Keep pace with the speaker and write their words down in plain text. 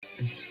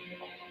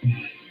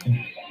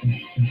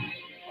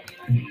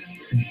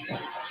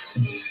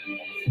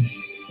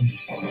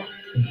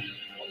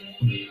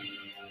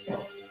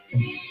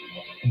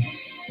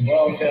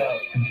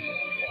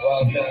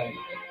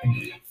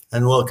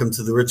And welcome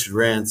to the Richard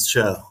Rants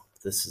Show.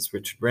 This is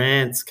Richard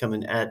Rants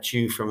coming at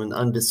you from an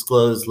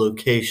undisclosed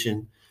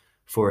location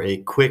for a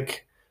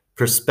quick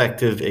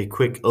perspective, a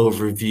quick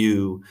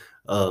overview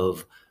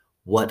of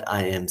what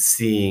I am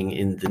seeing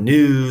in the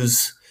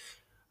news.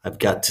 I've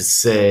got to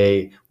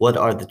say, what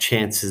are the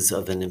chances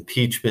of an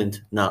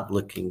impeachment? Not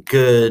looking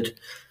good.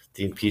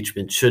 The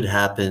impeachment should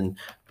happen,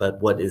 but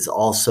what is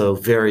also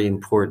very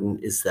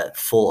important is that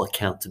full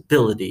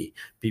accountability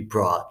be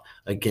brought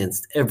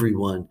against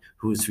everyone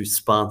who is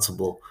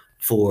responsible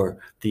for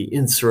the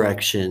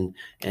insurrection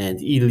and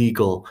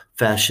illegal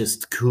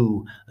fascist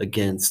coup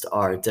against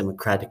our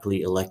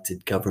democratically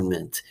elected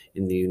government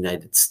in the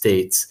United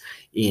States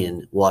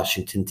in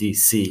Washington,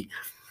 D.C.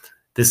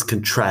 This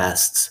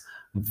contrasts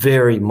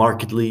very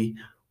markedly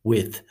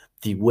with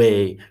the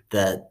way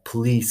that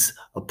police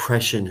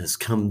oppression has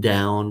come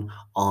down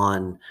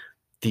on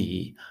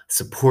the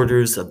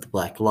supporters of the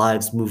Black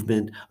Lives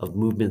Movement, of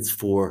movements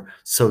for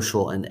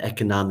social and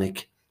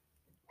economic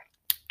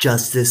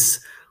justice,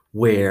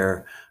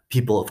 where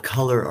people of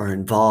color are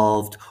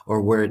involved,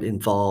 or where it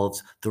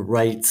involves the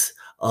rights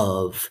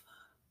of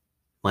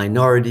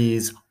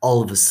minorities.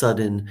 All of a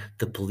sudden,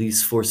 the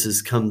police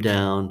forces come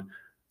down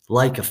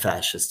like a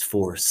fascist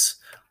force,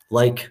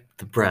 like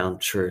the brown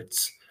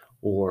shirts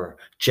or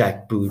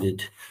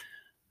jackbooted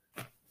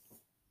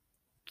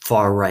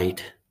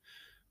far-right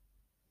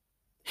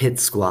hit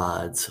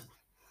squads.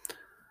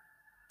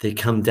 They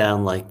come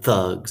down like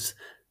thugs.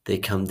 They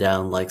come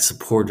down like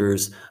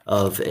supporters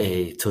of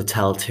a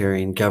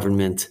totalitarian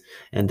government,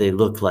 and they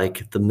look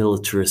like the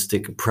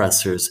militaristic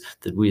oppressors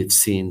that we have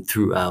seen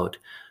throughout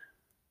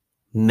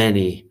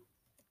many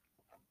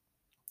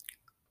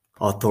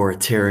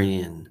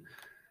authoritarian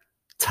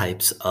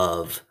types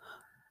of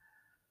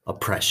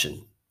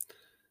oppression.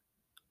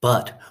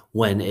 But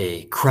when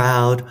a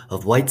crowd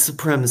of white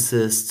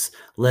supremacists,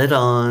 led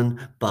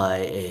on by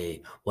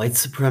a white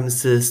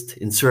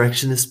supremacist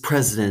insurrectionist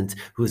president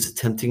who is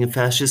attempting a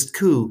fascist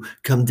coup,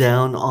 come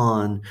down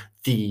on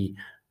the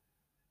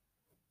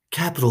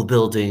Capitol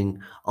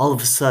building, all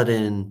of a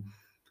sudden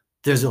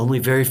there's only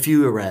very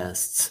few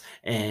arrests,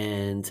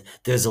 and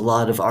there's a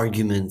lot of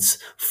arguments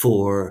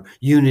for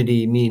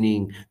unity,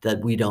 meaning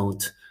that we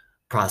don't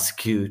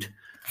prosecute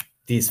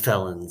these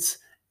felons,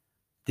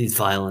 these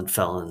violent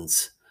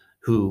felons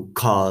who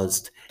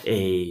caused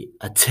an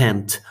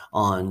attempt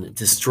on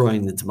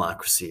destroying the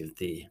democracy of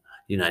the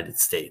United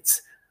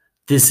States.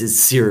 This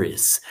is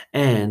serious,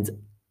 and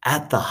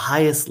at the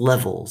highest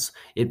levels,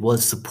 it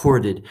was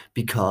supported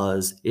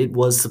because it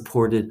was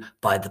supported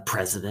by the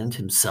president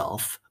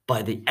himself,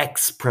 by the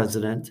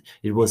ex-president.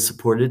 It was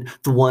supported,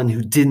 the one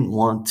who didn't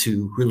want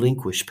to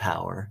relinquish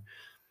power.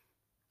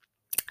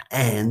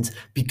 And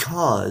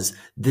because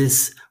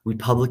this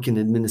Republican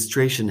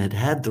administration had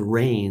had the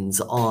reins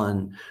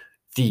on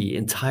the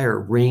entire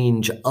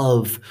range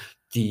of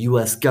the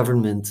U.S.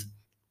 government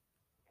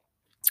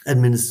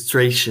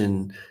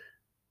administration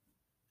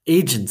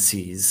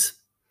agencies,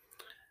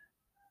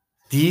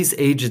 these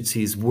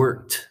agencies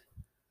worked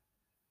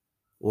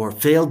or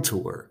failed to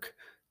work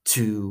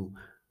to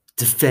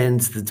defend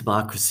the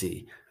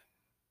democracy.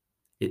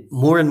 It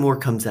more and more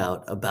comes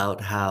out about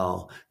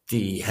how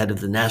the head of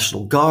the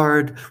National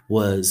Guard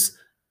was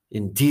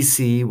in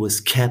DC,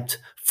 was kept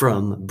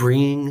from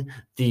bringing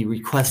the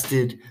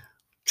requested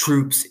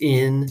troops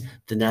in,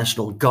 the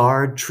National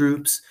Guard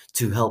troops,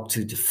 to help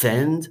to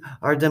defend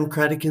our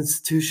democratic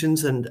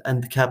institutions and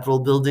the Capitol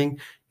building.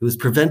 He was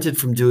prevented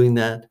from doing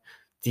that.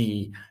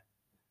 The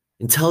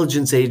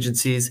intelligence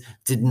agencies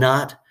did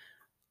not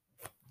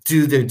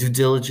do their due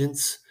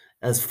diligence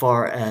as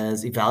far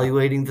as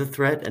evaluating the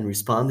threat and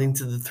responding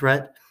to the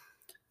threat.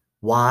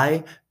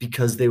 Why?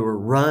 Because they were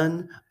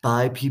run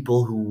by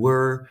people who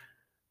were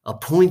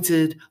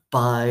appointed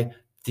by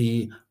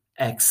the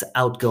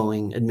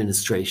ex-outgoing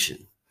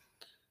administration.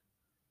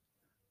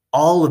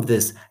 All of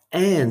this,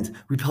 and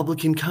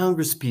Republican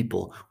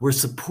congresspeople were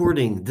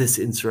supporting this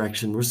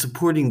insurrection, were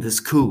supporting this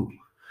coup,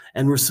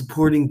 and were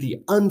supporting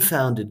the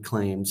unfounded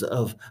claims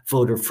of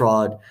voter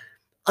fraud,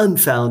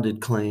 unfounded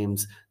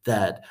claims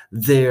that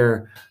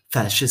their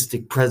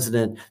fascistic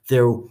president,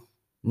 their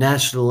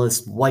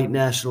nationalist, white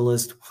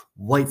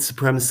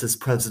supremacist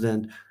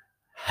president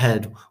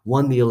had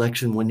won the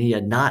election when he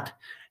had not,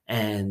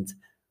 and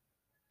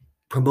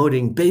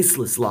promoting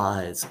baseless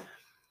lies.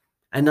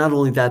 And not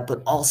only that,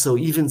 but also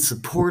even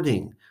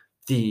supporting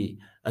the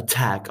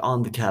attack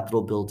on the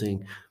Capitol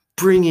building,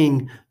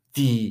 bringing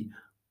the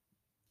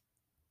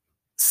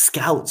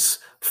scouts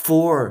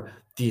for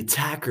the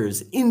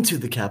attackers into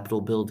the Capitol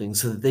building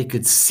so that they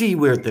could see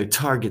where their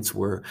targets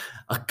were.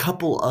 A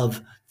couple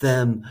of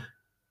them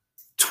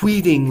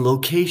tweeting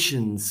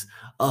locations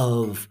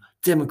of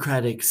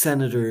Democratic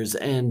senators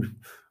and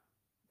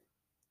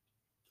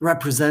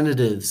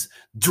representatives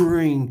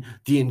during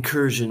the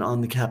incursion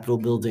on the Capitol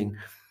building.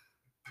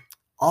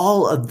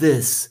 All of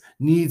this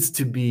needs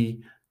to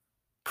be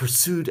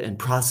pursued and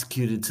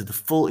prosecuted to the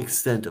full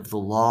extent of the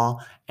law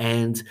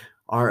and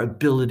our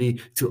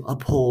ability to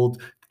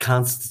uphold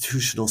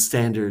constitutional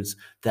standards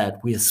that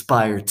we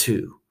aspire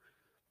to.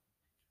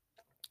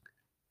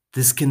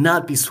 This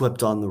cannot be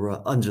swept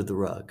under the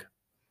rug.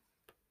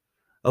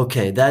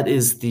 Okay, that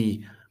is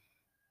the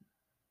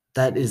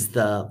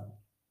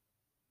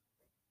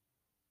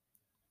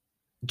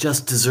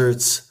just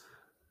desserts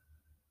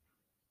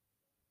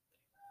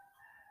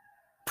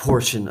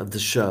portion of the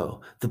show,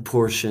 the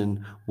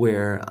portion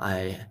where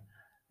I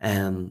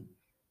am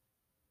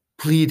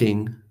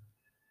pleading,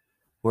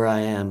 where I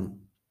am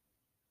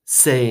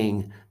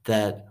saying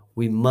that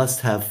we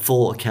must have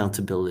full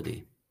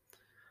accountability.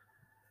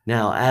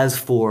 Now, as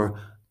for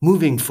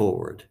moving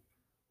forward,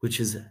 which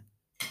is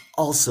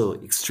also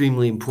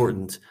extremely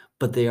important,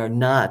 but they are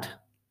not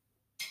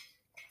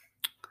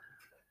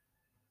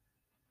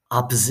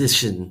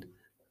oppositional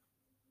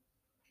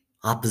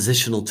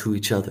to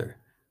each other.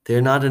 They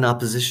are not in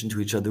opposition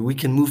to each other. We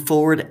can move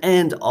forward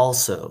and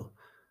also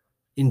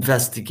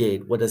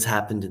investigate what has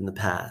happened in the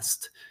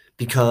past,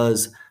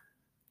 because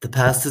the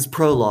past is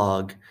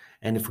prologue,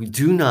 and if we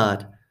do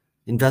not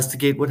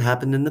investigate what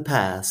happened in the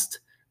past,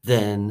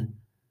 then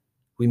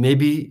we may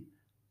be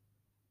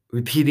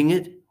repeating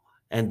it,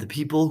 and the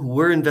people who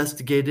were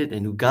investigated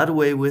and who got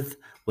away with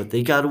what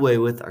they got away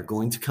with are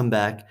going to come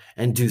back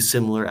and do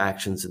similar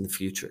actions in the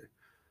future.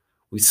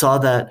 We saw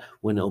that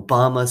when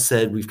Obama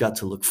said we've got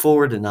to look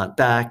forward and not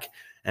back,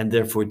 and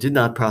therefore did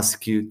not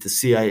prosecute the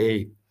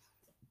CIA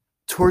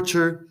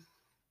torturers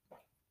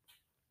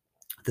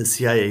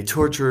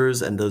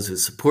and those who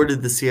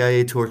supported the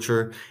CIA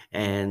torture.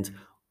 And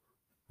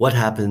what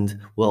happened?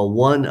 Well,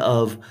 one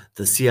of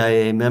the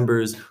CIA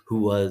members who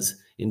was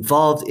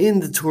involved in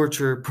the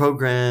torture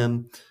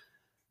program,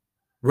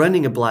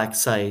 running a black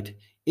site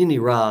in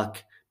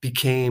Iraq,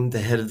 became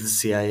the head of the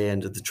CIA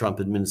under the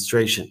Trump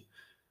administration.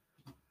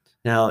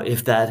 Now,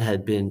 if that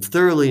had been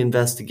thoroughly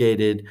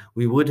investigated,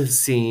 we would have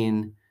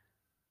seen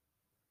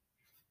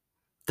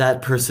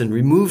that person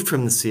removed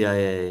from the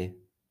CIA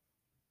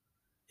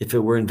if it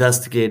were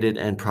investigated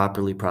and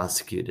properly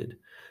prosecuted.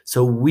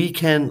 So we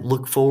can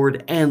look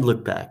forward and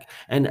look back.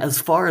 And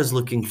as far as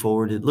looking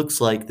forward, it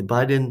looks like the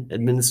Biden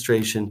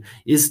administration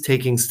is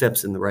taking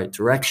steps in the right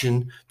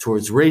direction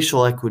towards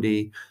racial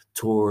equity,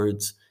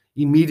 towards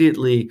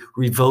immediately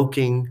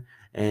revoking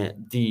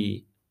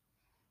the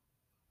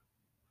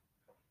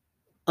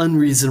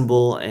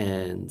unreasonable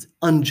and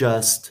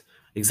unjust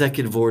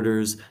executive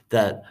orders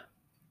that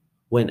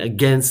went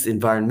against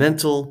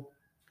environmental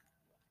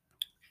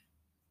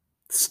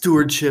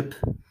stewardship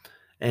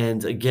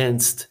and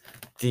against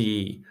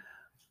the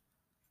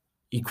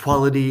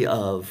equality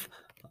of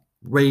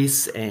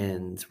race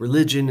and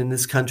religion in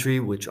this country,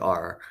 which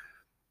are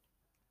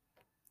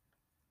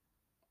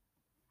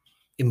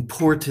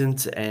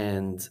important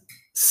and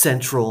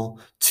central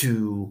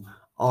to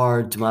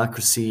our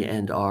democracy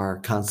and our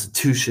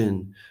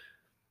Constitution.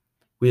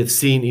 We have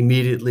seen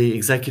immediately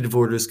executive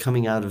orders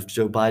coming out of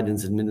Joe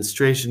Biden's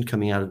administration,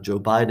 coming out of Joe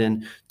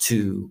Biden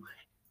to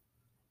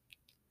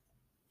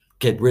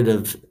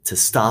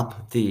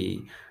stop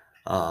the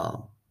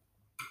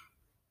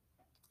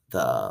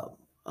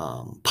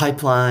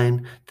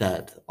pipeline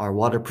that our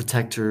water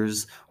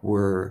protectors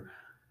were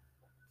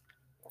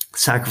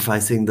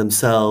sacrificing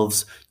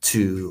themselves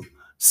to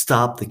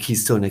stop the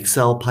Keystone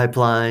XL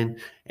pipeline.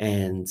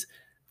 And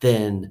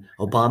then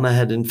Obama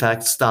had in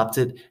fact stopped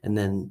it. And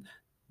then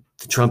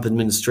the Trump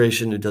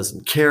administration, who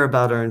doesn't care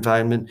about our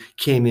environment,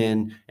 came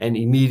in and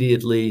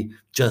immediately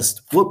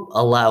just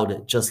allowed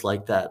it just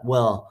like that.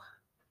 Well,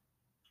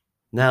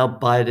 now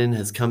Biden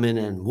has come in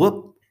and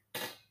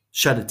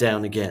shut it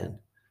down again.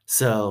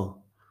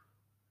 So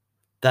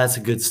that's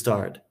a good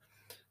start.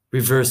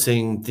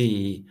 Reversing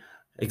the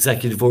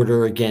executive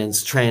order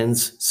against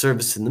trans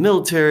service in the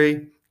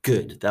military,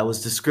 good. That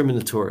was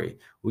discriminatory.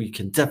 We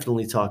can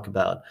definitely talk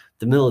about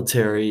the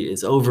military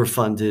is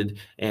overfunded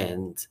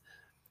and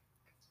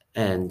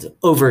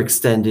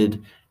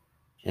overextended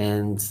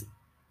and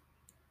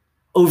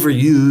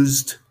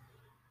overused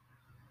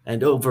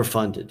and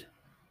overfunded.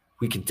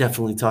 We can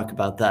definitely talk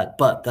about that,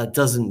 but that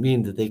doesn't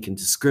mean that they can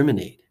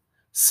discriminate.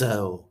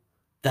 So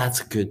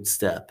that's a good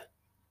step.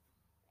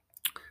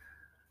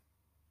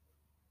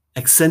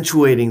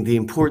 Accentuating the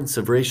importance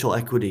of racial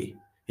equity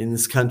in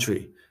this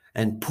country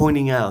and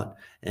pointing out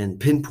and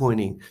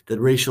pinpointing that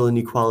racial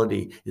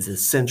inequality is a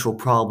central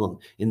problem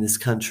in this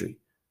country.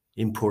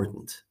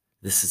 Important.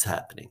 This is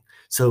happening.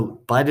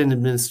 So Biden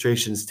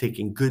administration is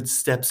taking good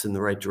steps in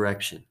the right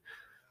direction,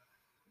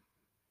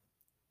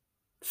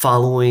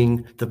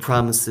 following the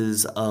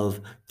promises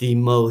of the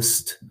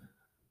most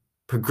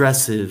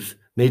progressive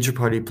major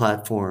party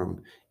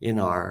platform in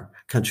our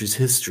country's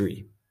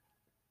history.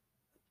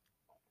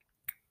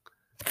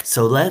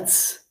 So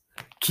let's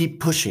keep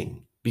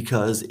pushing,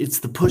 because it's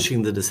the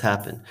pushing that has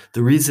happened.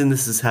 The reason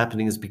this is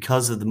happening is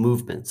because of the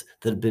movements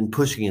that have been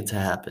pushing it to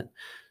happen.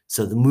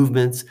 So the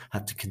movements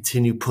have to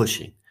continue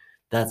pushing.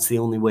 That's the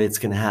only way it's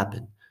going to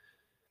happen.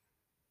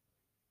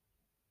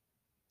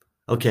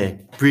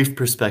 Okay, brief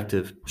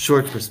perspective,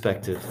 short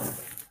perspective.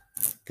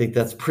 I think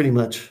that's pretty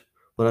much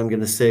what I'm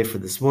going to say for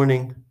this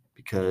morning,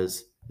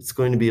 because it's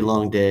going to be a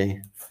long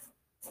day.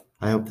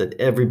 I hope that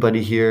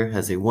everybody here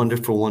has a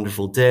wonderful,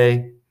 wonderful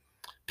day.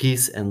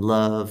 Peace and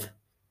love.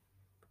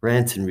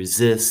 Rant and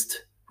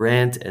resist.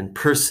 Rant and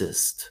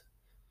persist.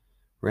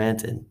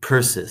 Rant and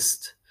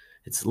persist.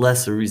 It's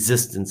less a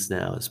resistance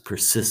now, it's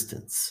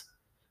persistence.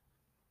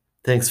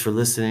 Thanks for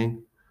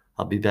listening.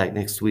 I'll be back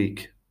next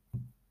week.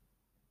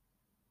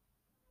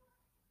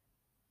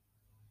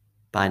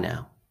 Bye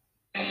now.